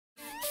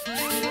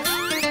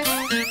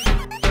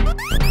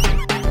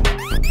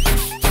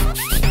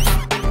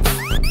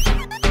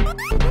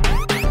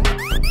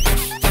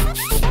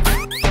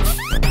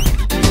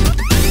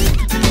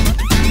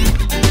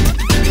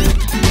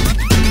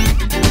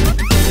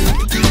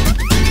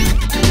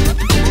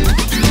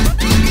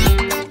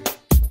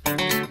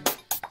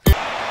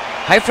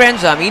Hi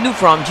friends, I'm Inu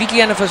from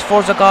GT5 and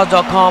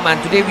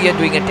today we are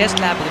doing a test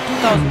lap of the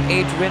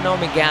 2008 Renault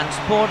Megane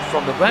Sport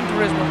from the Gran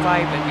Turismo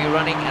 5 and we are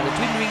running at the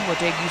twin ring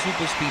Motegi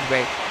Super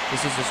Speedway.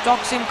 This is a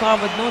stock sim car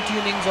with no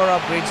tunings or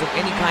upgrades of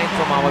any kind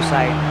from our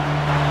side.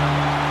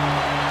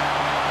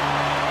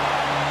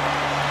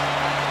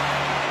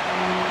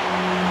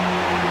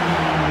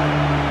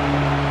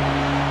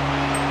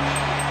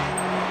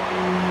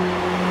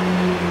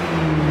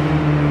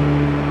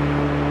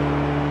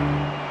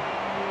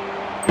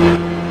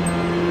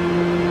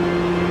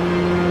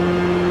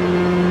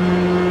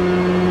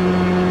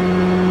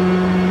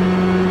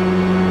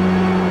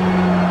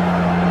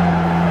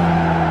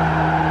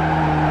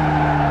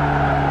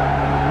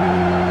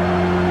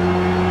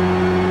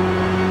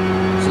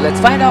 Let's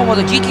find out what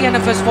the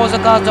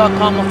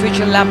GT5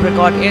 official lap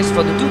record is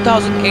for the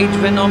 2008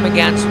 Renault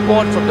Megane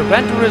Sport from the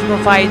Gran Turismo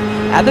 5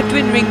 at the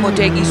twin ring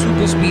Motegi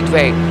Super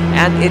Speedway,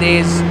 and it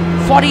is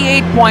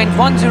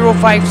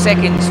 48.105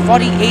 seconds.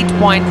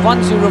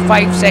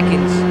 48.105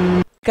 seconds.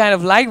 Kind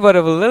of like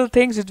whatever little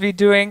things that we're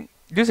doing,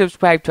 do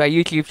subscribe to our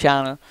YouTube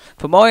channel.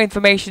 For more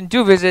information,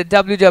 do visit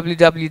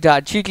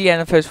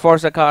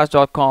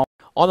www.GT5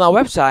 On our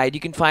website, you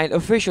can find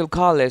official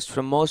car lists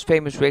from most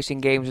famous racing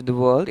games in the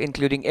world,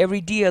 including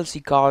every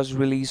DLC cars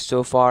released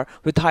so far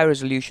with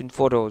high-resolution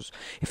photos.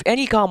 If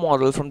any car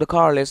model from the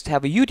car list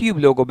have a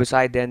YouTube logo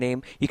beside their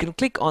name, you can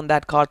click on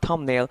that car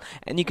thumbnail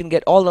and you can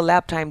get all the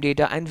lap time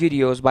data and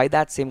videos by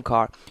that same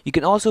car. You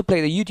can also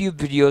play the YouTube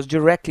videos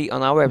directly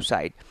on our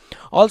website.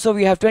 Also,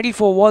 we have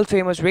 24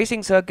 world-famous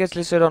racing circuits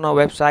listed on our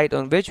website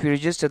on which we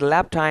register the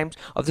lap times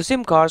of the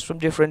sim cars from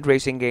different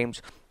racing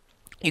games.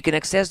 You can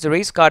access the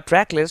race car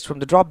track list from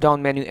the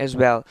drop-down menu as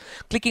well.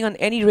 Clicking on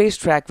any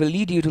racetrack will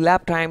lead you to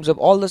lap times of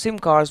all the sim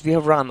cars we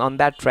have run on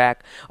that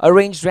track,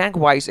 arranged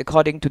rank-wise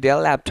according to their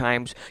lap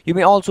times. You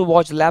may also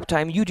watch the lap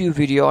time YouTube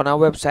video on our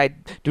website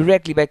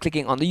directly by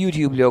clicking on the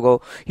YouTube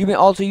logo. You may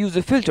also use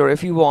the filter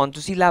if you want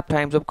to see lap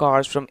times of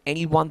cars from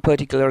any one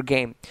particular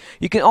game.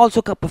 You can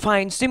also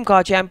find sim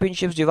car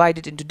championships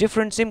divided into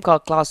different sim car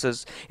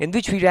classes, in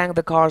which we rank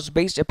the cars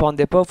based upon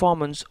their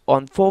performance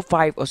on 4,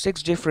 5 or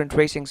 6 different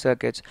racing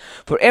circuits.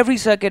 For every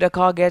circuit, a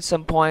car gets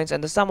some points,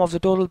 and the sum of the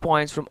total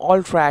points from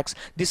all tracks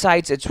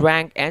decides its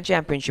rank and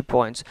championship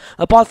points.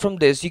 Apart from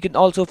this, you can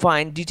also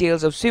find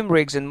details of sim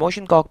rigs and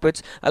motion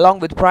cockpits, along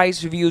with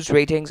price, reviews,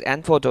 ratings,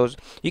 and photos.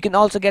 You can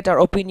also get our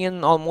opinion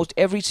on almost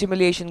every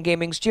simulation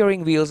gaming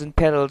steering wheels and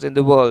pedals in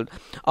the world.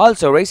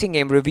 Also, racing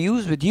game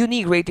reviews with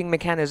unique rating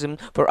mechanism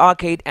for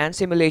arcade and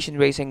simulation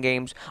racing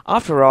games.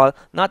 After all,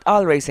 not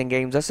all racing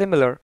games are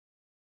similar.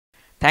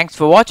 Thanks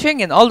for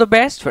watching and all the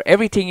best for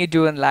everything you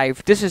do in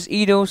life. This is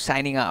Edo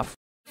signing off.